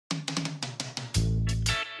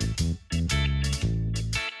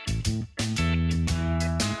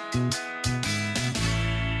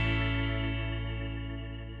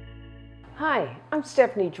Hi, I'm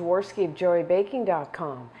Stephanie Jaworski of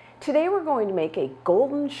joybaking.com. Today we're going to make a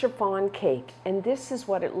golden chiffon cake, and this is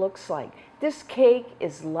what it looks like. This cake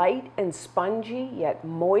is light and spongy, yet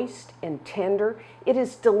moist and tender. It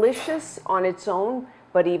is delicious on its own,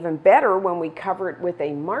 but even better when we cover it with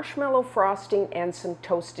a marshmallow frosting and some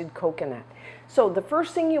toasted coconut. So the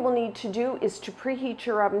first thing you will need to do is to preheat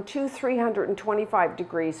your oven to 325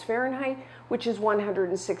 degrees Fahrenheit, which is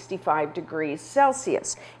 165 degrees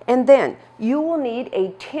Celsius. And then you will need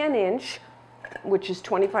a 10-inch, which is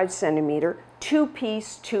 25 centimeter,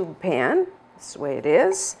 two-piece tube pan. This way it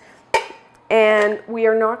is. And we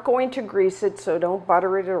are not going to grease it, so don't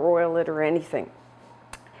butter it or oil it or anything.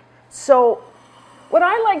 So what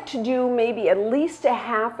I like to do maybe at least a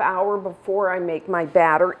half hour before I make my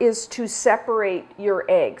batter is to separate your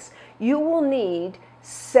eggs. You will need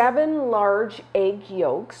 7 large egg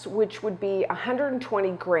yolks, which would be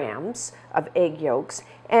 120 grams of egg yolks,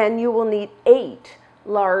 and you will need 8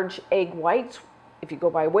 large egg whites. If you go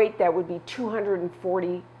by weight, that would be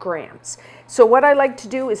 240 grams. So what I like to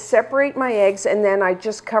do is separate my eggs, and then I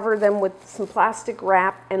just cover them with some plastic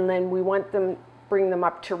wrap, and then we want them bring them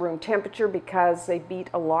up to room temperature because they beat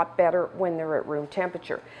a lot better when they're at room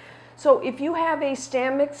temperature. So if you have a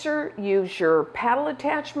stand mixer, use your paddle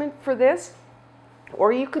attachment for this,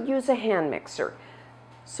 or you could use a hand mixer.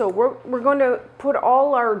 So we're going to put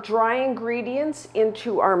all our dry ingredients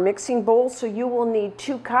into our mixing bowl. So you will need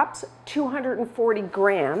 2 cups, 240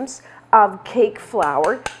 grams of cake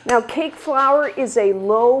flour. Now cake flour is a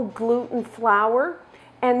low gluten flour,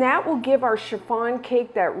 and that will give our chiffon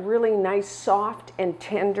cake that really nice, soft, and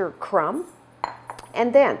tender crumb.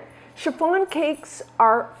 And then, chiffon cakes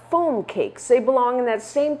are foam cakes. They belong in that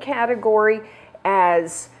same category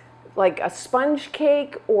as like a sponge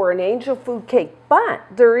cake or an angel food cake, but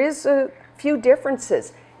there is a few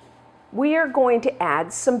differences. We are going to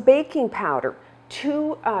add some baking powder,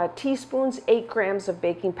 2 teaspoons, 8 grams of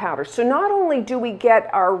baking powder. So not only do we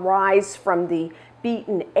get our rise from the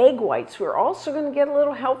beaten egg whites, we're also going to get a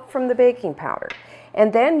little help from the baking powder.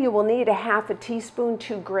 And then you will need a half a teaspoon,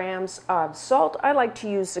 2 grams of salt. I like to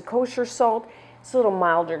use the kosher salt. It's a little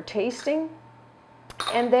milder tasting.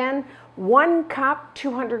 And then 1 cup,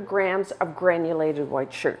 200 grams of granulated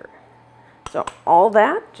white sugar. So all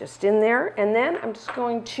that just in there. And then I'm just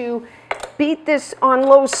going to beat this on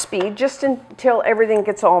low speed just until everything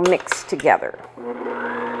gets all mixed together.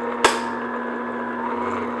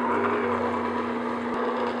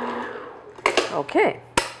 Okay,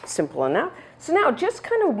 simple enough. So now just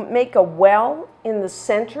kind of make a well in the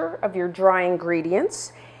center of your dry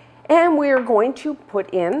ingredients, and we are going to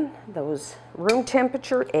put in those room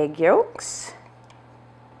temperature egg yolks,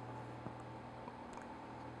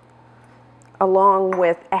 along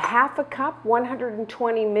with a half a cup,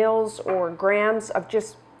 120 mils or grams of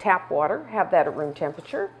just tap water, have that at room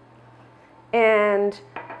temperature, and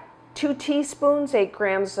 2 teaspoons, 8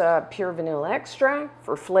 grams of pure vanilla extract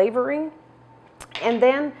for flavoring. And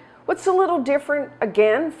then what's a little different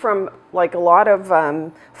again from like a lot of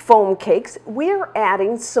foam cakes, we're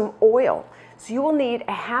adding some oil. So you will need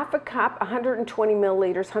a half a cup, 120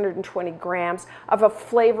 milliliters, 120 grams of a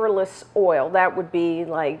flavorless oil. That would be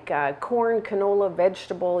like corn, canola,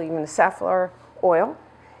 vegetable, even safflower oil.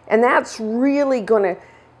 And that's really going to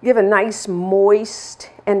give a nice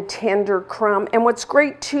moist and tender crumb. And what's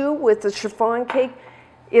great too with the chiffon cake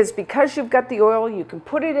is because you've got the oil, you can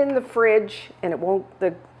put it in the fridge and it won't,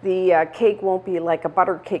 the cake won't be like a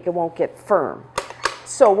butter cake, it won't get firm.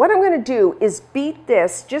 So what I'm going to do is beat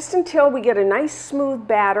this just until we get a nice smooth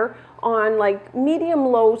batter on like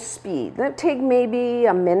medium-low speed. That'll take maybe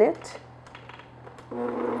a minute.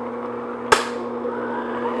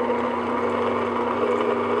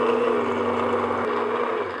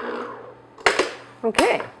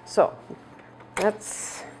 Okay, so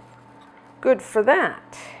that's good for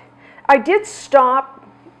that. I did stop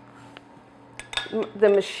the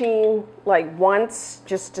machine like once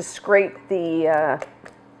just to scrape the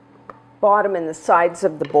bottom and the sides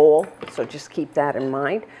of the bowl, so just keep that in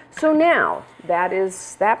mind. So now that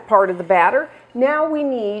is that part of the batter. Now we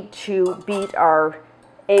need to beat our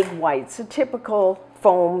egg whites, a typical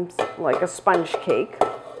foam like a sponge cake.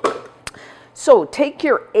 So take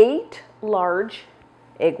your 8 large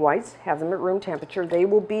egg whites, have them at room temperature. They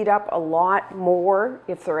will beat up a lot more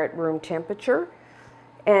if they're at room temperature.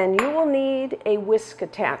 And you will need a whisk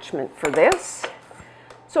attachment for this.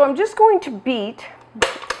 So I'm just going to beat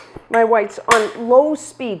my whites on low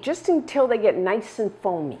speed just until they get nice and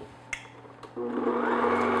foamy.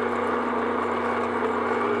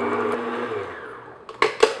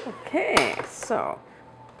 Okay, so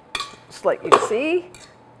just let you see.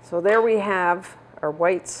 So there we have our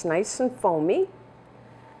whites nice and foamy.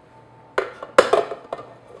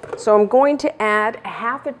 So I'm going to add a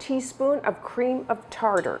half a teaspoon of cream of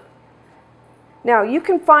tartar. Now you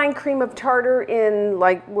can find cream of tartar in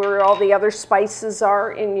like where all the other spices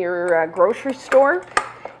are in your grocery store.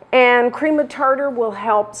 And cream of tartar will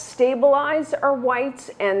help stabilize our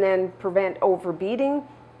whites and then prevent overbeating.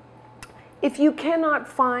 If you cannot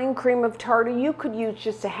find cream of tartar, you could use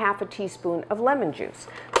just a half a teaspoon of lemon juice.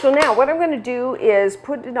 So now what I'm going to do is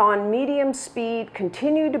put it on medium speed,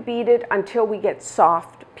 continue to beat it until we get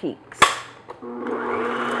soft peaks.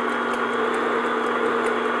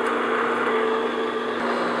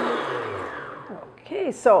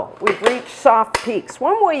 Okay, so we've reached soft peaks.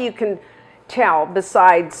 One way you can tell,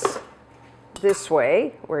 besides this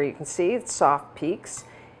way, where you can see it's soft peaks,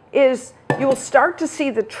 is you'll start to see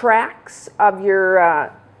the tracks of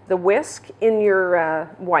your the whisk in your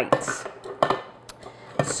whites.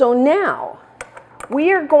 So now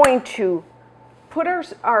we are going to put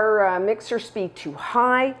our mixer speed to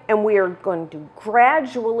high, and we are going to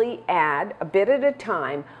gradually add, a bit at a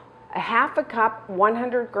time, a half a cup,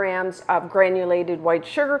 100 grams of granulated white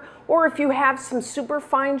sugar, or if you have some super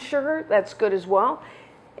fine sugar, that's good as well.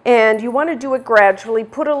 And you want to do it gradually.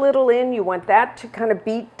 Put a little in. You want that to kind of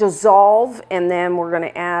dissolve, and then we're going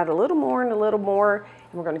to add a little more and a little more.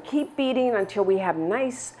 And we're going to keep beating until we have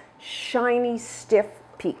nice, shiny, stiff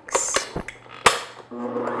peaks.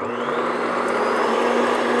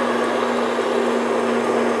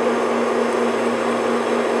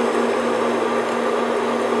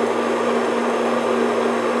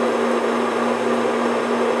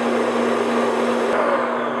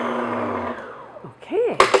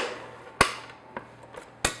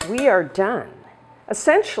 We are done.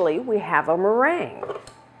 Essentially, we have a meringue.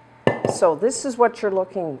 So this is what you're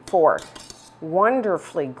looking for.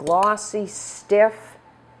 Wonderfully glossy, stiff.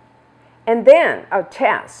 And then a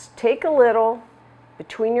test. Take a little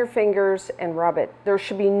between your fingers and rub it. There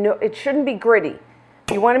should be it shouldn't be gritty.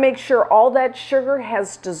 You want to make sure all that sugar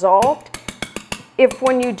has dissolved. If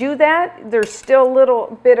when you do that, there's still a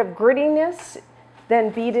little bit of grittiness, then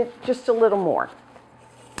beat it just a little more.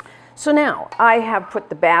 So now I have put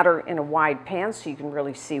the batter in a wide pan so you can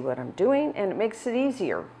really see what I'm doing, and it makes it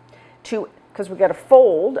easier because we've got to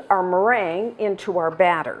fold our meringue into our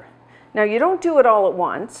batter. Now you don't do it all at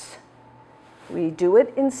once. We do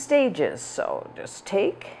it in stages. So just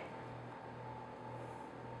take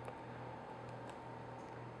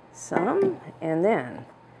some, and then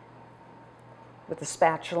with a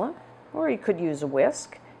spatula, or you could use a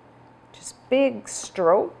whisk, just big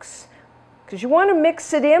strokes. Because you want to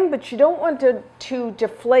mix it in, but you don't want to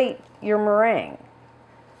deflate your meringue.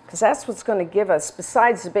 Because that's what's going to give us,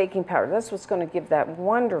 besides the baking powder, that's what's going to give that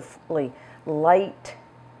wonderfully light,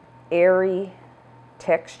 airy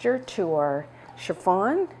texture to our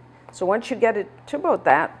chiffon. So once you get it to about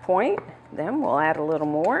that point, then we'll add a little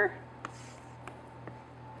more.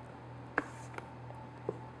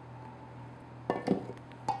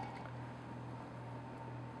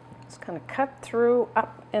 Just kind of cut through,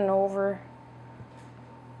 up and over.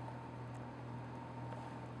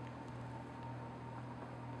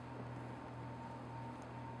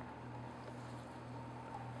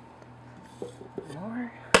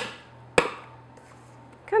 More.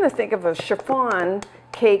 Kind of think of a chiffon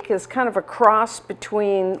cake as kind of a cross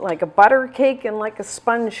between like a butter cake and like a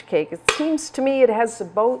sponge cake. It seems to me it has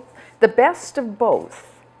the best of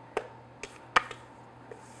both.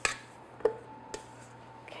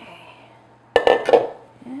 Okay.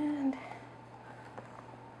 And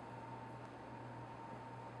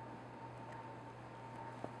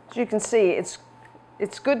as you can see,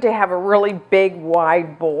 it's good to have a really big,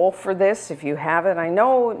 wide bowl for this if you have it. I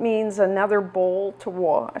know it means another bowl to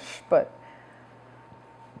wash, but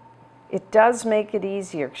it does make it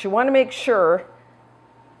easier. Because you want to make sure,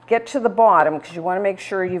 get to the bottom, because you want to make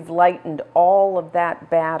sure you've lightened all of that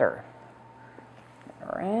batter.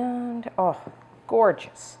 Around, oh,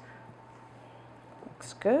 gorgeous.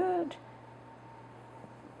 Looks good.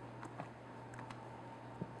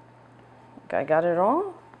 Think I got it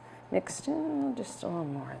all mixed in, just a little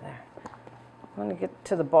more there. I want to get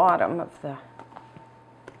to the bottom of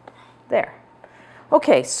there.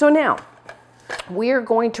 Okay, so now we are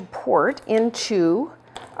going to pour it into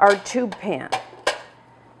our tube pan.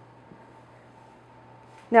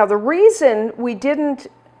 Now the reason we didn't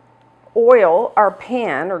oil our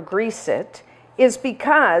pan or grease it is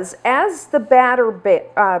because as the batter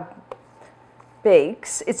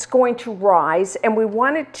bakes, it's going to rise, and we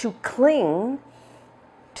want it to cling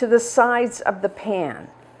to the sides of the pan.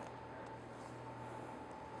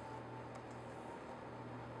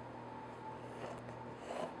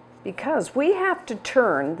 because we have to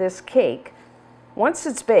turn this cake, once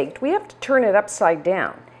it's baked, we have to turn it upside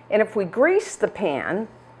down. And if we grease the pan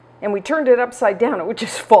and we turned it upside down, it would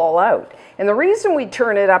just fall out. And the reason we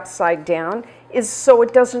turn it upside down is so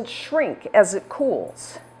it doesn't shrink as it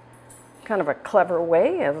cools. Kind of a clever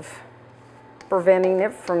way of preventing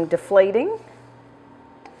it from deflating.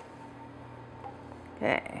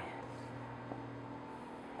 Okay.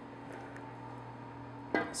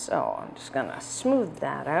 So I'm just going to smooth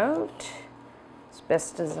that out as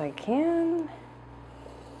best as I can.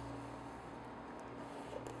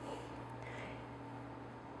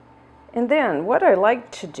 And then what I like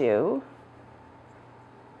to do,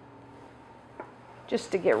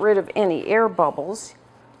 just to get rid of any air bubbles,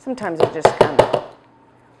 sometimes I just kind of,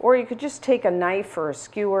 or you could just take a knife or a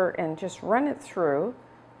skewer and just run it through.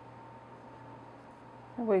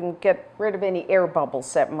 We can get rid of any air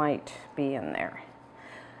bubbles that might be in there.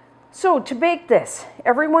 So to bake this,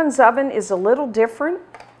 everyone's oven is a little different.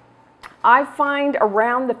 I find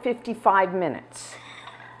around the 55 minutes.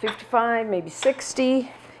 55, maybe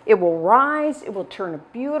 60. It will rise, it will turn a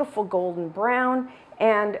beautiful golden brown,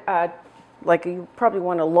 and like you probably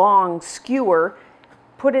want a long skewer,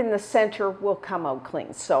 put in the center, will come out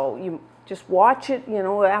clean. So you just watch it, you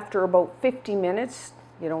know, after about 50 minutes,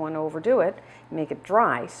 you don't want to overdo it, make it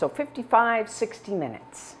dry. So 55, 60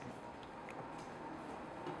 minutes.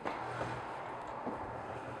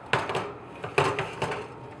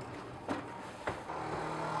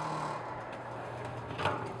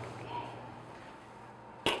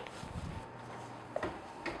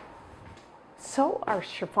 So our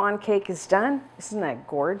chiffon cake is done. Isn't that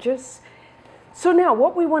gorgeous? So now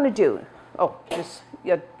what we want to do,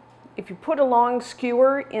 if you put a long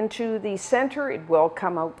skewer into the center, it will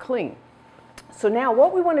come out clean. So now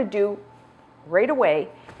what we want to do right away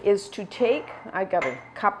is to take, I got a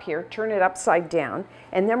cup here, turn it upside down,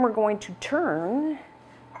 and then we're going to turn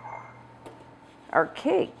our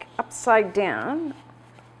cake upside down,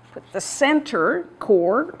 put the center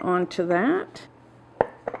core onto that.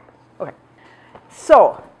 Okay.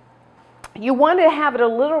 So you want to have it a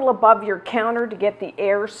little above your counter to get the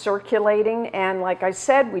air circulating, and like I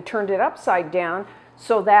said, we turned it upside down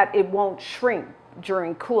so that it won't shrink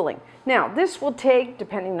during cooling. Now this will take,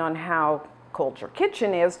 depending on how cold your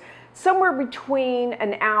kitchen is, somewhere between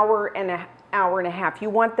an hour and an hour and a half. You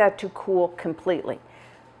want that to cool completely.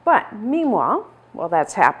 But meanwhile, while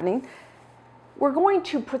that's happening, we're going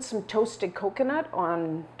to put some toasted coconut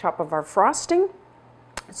on top of our frosting.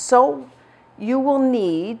 So you will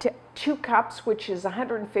need 2 cups, which is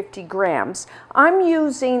 150 grams. I'm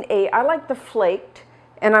using I like the flaked,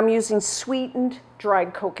 and I'm using sweetened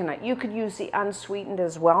dried coconut. You could use the unsweetened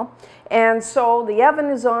as well. And so the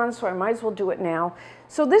oven is on, so I might as well do it now.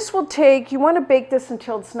 So this will take, you want to bake this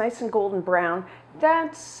until it's nice and golden brown.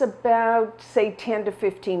 That's about, say, 10 to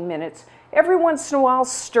 15 minutes. Every once in a while,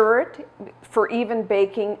 stir it for even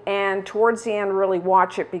baking, and towards the end, really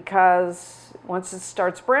watch it, because once it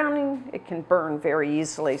starts browning, it can burn very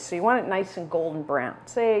easily. So you want it nice and golden brown,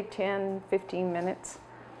 say 10, 15 minutes.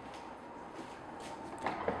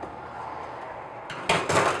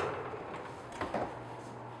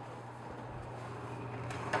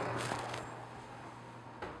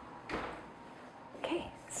 Okay,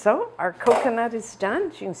 so our coconut is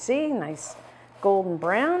done. As you can see, nice golden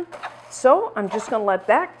brown. So I'm just going to let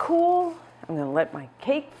that cool. I'm going to let my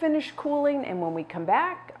cake finish cooling, and when we come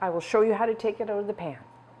back, I will show you how to take it out of the pan.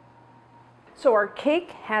 So our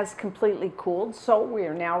cake has completely cooled, so we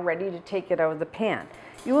are now ready to take it out of the pan.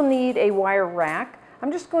 You will need a wire rack.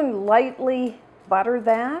 I'm just going to lightly butter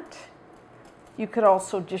that. You could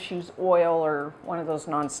also just use oil or one of those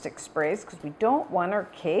nonstick sprays, because we don't want our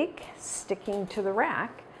cake sticking to the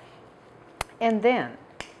rack. And then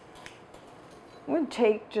I'm going to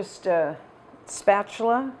take just a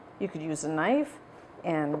spatula, you could use a knife,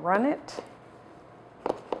 and run it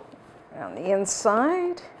on the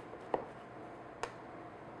inside.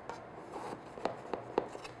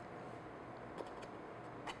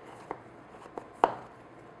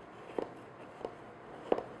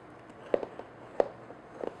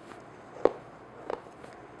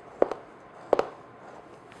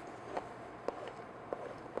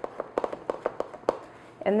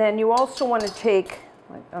 And then you also want to take,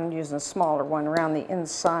 I'm using a smaller one, around the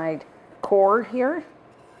inside core here.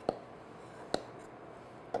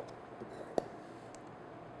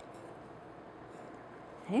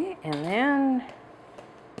 Okay, and then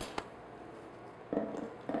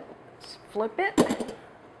just flip it,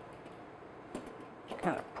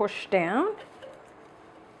 kind of push down.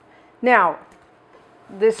 Now,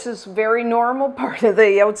 this is very normal. Part of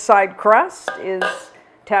the outside crust is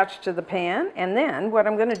to attached to the pan. And then what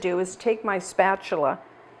I'm going to do is take my spatula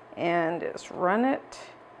and just run it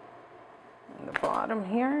in the bottom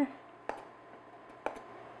here.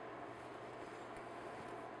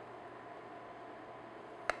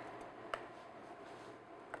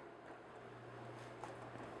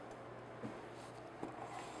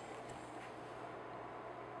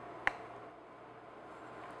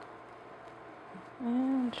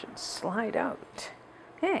 And should slide out.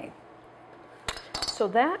 Okay, so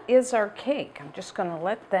that is our cake. I'm just going to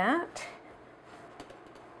let that,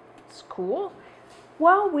 it's cool,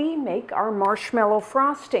 while we make our marshmallow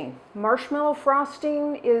frosting. Marshmallow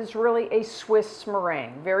frosting is really a Swiss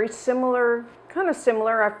meringue. Very similar, kind of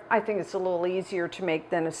similar. I think it's a little easier to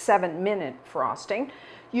make than a 7-minute frosting.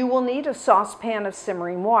 You will need a saucepan of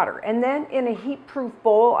simmering water. And then in a heat-proof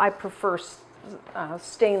bowl, I prefer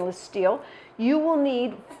stainless steel. You will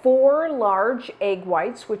need 4 large egg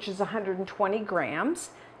whites, which is 120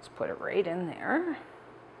 grams. Let's put it right in there.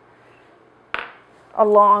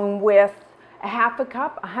 Along with a half a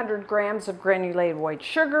cup, 100 grams of granulated white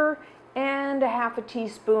sugar, and a half a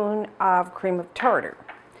teaspoon of cream of tartar.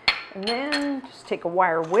 And then just take a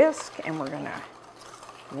wire whisk, and we're gonna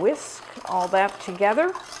whisk all that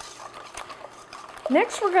together.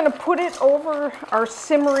 Next, we're gonna put it over our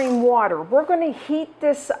simmering water. We're gonna heat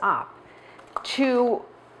this up to,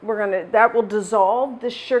 that will dissolve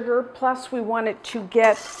the sugar, plus we want it to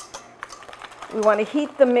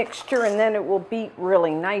heat the mixture, and then it will beat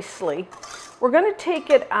really nicely. We're going to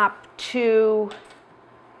take it up to,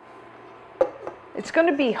 it's going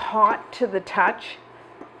to be hot to the touch,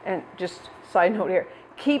 and just side note here,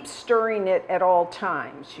 keep stirring it at all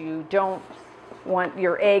times. You don't want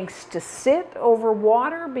your eggs to sit over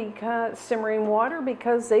water, because simmering water,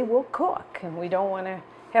 because they will cook, and we don't want to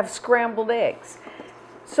have scrambled eggs.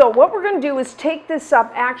 So what we're going to do is take this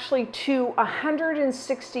up actually to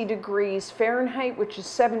 160 degrees Fahrenheit, which is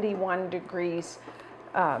 71 degrees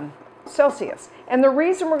Celsius. And the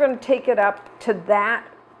reason we're going to take it up to that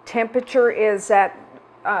temperature is that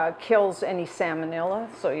kills any salmonella,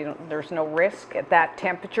 so there's no risk at that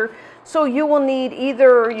temperature. So you will need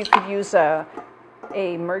either, you could use a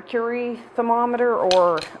mercury thermometer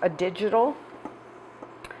or a digital.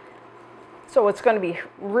 So it's going to be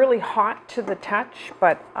really hot to the touch,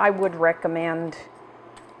 but I would recommend,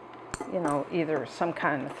 either some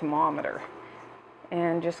kind of thermometer.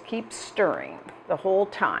 And just keep stirring the whole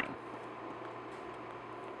time.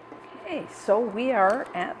 Okay, so we are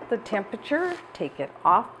at the temperature. Take it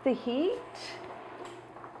off the heat.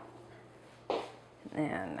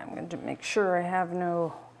 And I'm going to make sure I have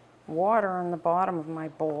no water on the bottom of my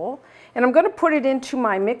bowl. And I'm going to put it into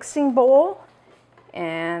my mixing bowl.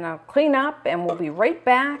 And I'll clean up, and we'll be right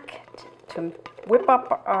back to whip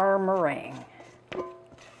up our meringue.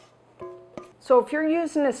 So if you're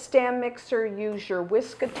using a stand mixer, use your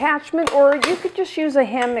whisk attachment, or you could just use a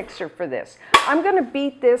hand mixer for this. I'm going to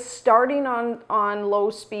beat this starting on low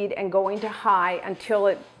speed and going to high until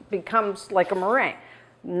it becomes like a meringue.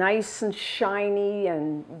 Nice and shiny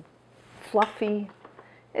and fluffy.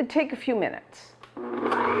 It'd take a few minutes.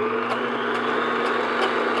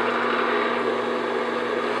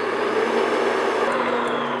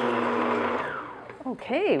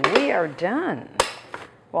 Okay, we are done.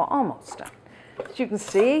 Well, almost done. As you can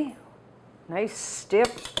see, nice,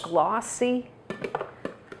 stiff, glossy.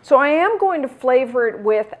 So I am going to flavor it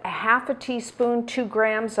with a half a teaspoon, 2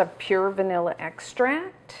 grams of pure vanilla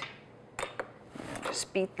extract.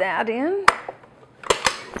 Just beat that in.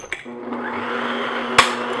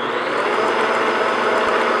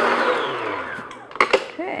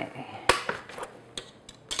 Okay.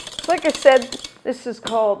 Like I said, this is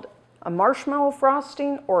called a marshmallow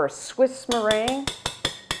frosting or a Swiss meringue.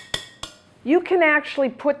 You can actually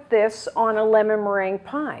put this on a lemon meringue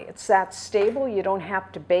pie. It's that stable. You don't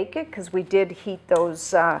have to bake it, because we did heat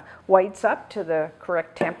those whites up to the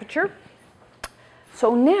correct temperature.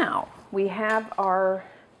 So now we have our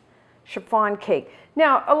chiffon cake.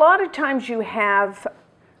 Now, a lot of times you have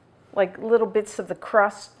like little bits of the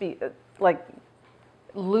crust like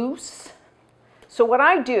loose. So what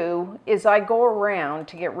I do is I go around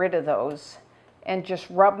to get rid of those and just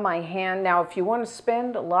rub my hand. Now, if you want to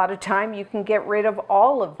spend a lot of time, you can get rid of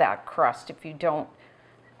all of that crust if you don't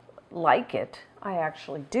like it. I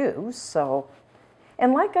actually do. So,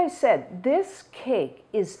 and like I said, this cake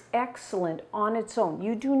is excellent on its own.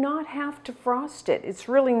 You do not have to frost it. It's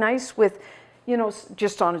really nice with,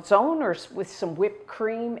 just on its own, or with some whipped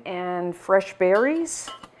cream and fresh berries.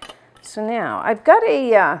 So now I've got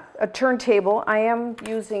a turntable. I am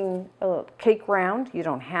using a cake round. You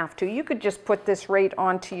don't have to. You could just put this right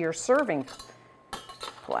onto your serving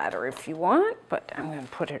splatter if you want, but I'm going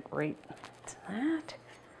to put it right to that.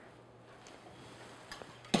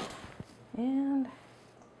 And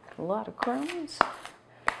a lot of crumbs.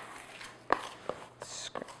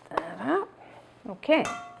 Scrape that up. Okay,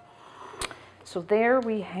 so there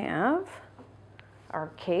we have our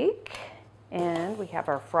cake and we have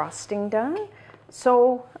our frosting done.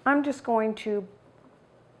 So I'm just going to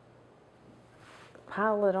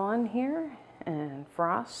pile it on here and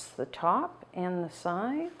frost the top and the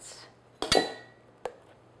sides.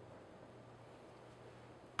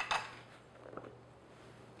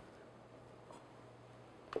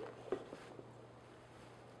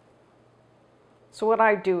 So what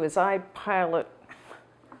I do is I pile it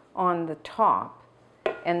on the top,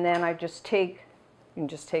 and then I just take, you can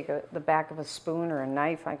just take the back of a spoon or a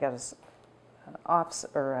knife. I got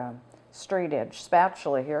a straight edge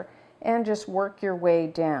spatula here, and just work your way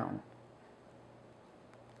down.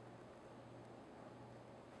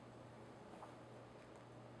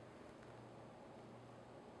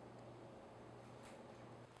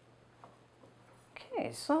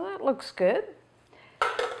 Okay, so that looks good.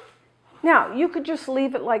 Now, you could just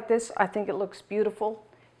leave it like this. I think it looks beautiful.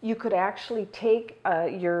 You could actually take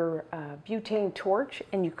your butane torch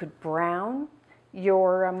and you could brown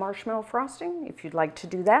your marshmallow frosting if you'd like to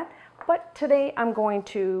do that. But today I'm going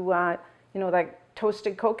to, you know, that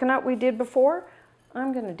toasted coconut we did before,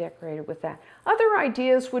 I'm going to decorate it with that. Other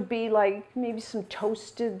ideas would be like maybe some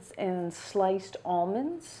toasted and sliced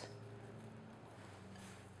almonds.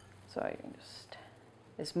 So you can just,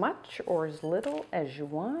 as much or as little as you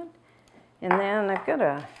want. And then I've got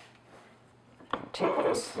to take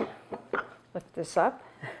this, lift this up,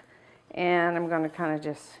 and I'm going to kind of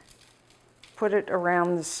just put it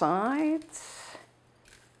around the sides.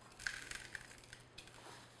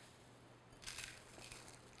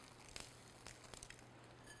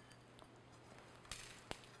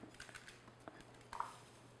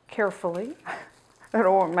 Carefully. I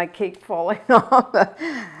don't want my cake falling off.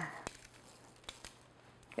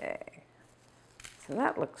 Okay, so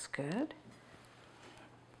that looks good.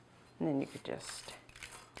 And then you could just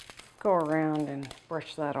go around and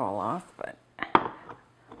brush that all off.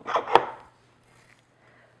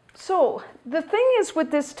 So the thing is with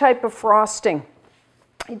this type of frosting,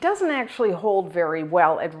 it doesn't actually hold very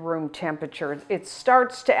well at room temperature. It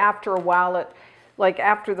starts to, after a while, like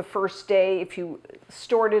after the first day, if you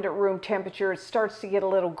stored it at room temperature, it starts to get a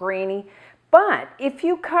little grainy. But if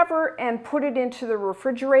you cover and put it into the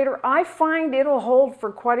refrigerator, I find it'll hold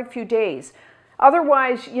for quite a few days.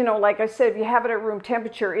 Otherwise, you know, like I said, if you have it at room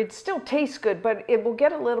temperature, it still tastes good, but it will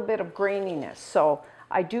get a little bit of graininess. So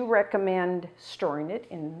I do recommend storing it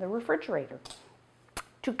in the refrigerator.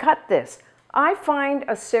 To cut this, I find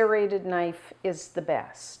a serrated knife is the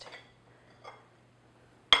best,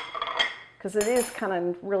 because it is kind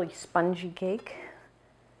of really spongy cake.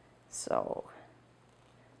 So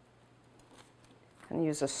I'm going to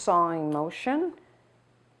use a sawing motion.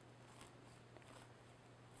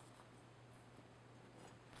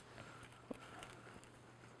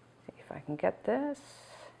 See if I can get this.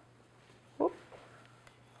 Whoop.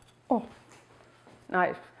 Oh,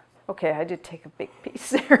 knife. Okay, I did take a big piece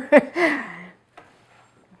there.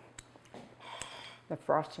 The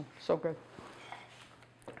frosting, so good.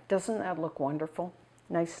 Doesn't that look wonderful?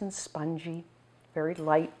 Nice and spongy, very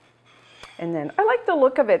light. And then I like the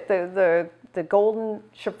look of it, the golden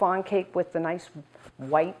chiffon cake with the nice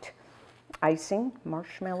white icing,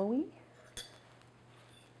 marshmallowy.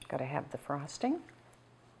 Got to have the frosting.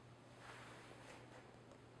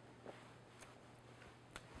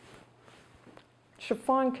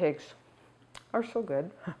 Chiffon cakes are so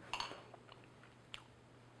good.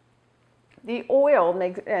 The oil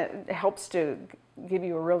makes helps to give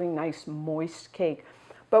you a really nice moist cake,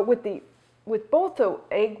 but with both the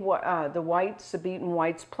egg, the whites, the beaten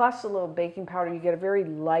whites, plus a little baking powder, you get a very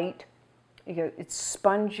light. It's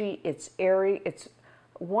spongy, it's airy, it's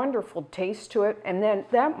wonderful taste to it, and then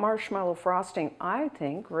that marshmallow frosting, I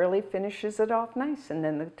think, really finishes it off nice, and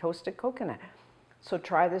then the toasted coconut. So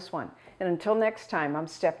try this one. And until next time, I'm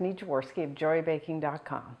Stephanie Jaworski of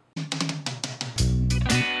JoyBaking.com.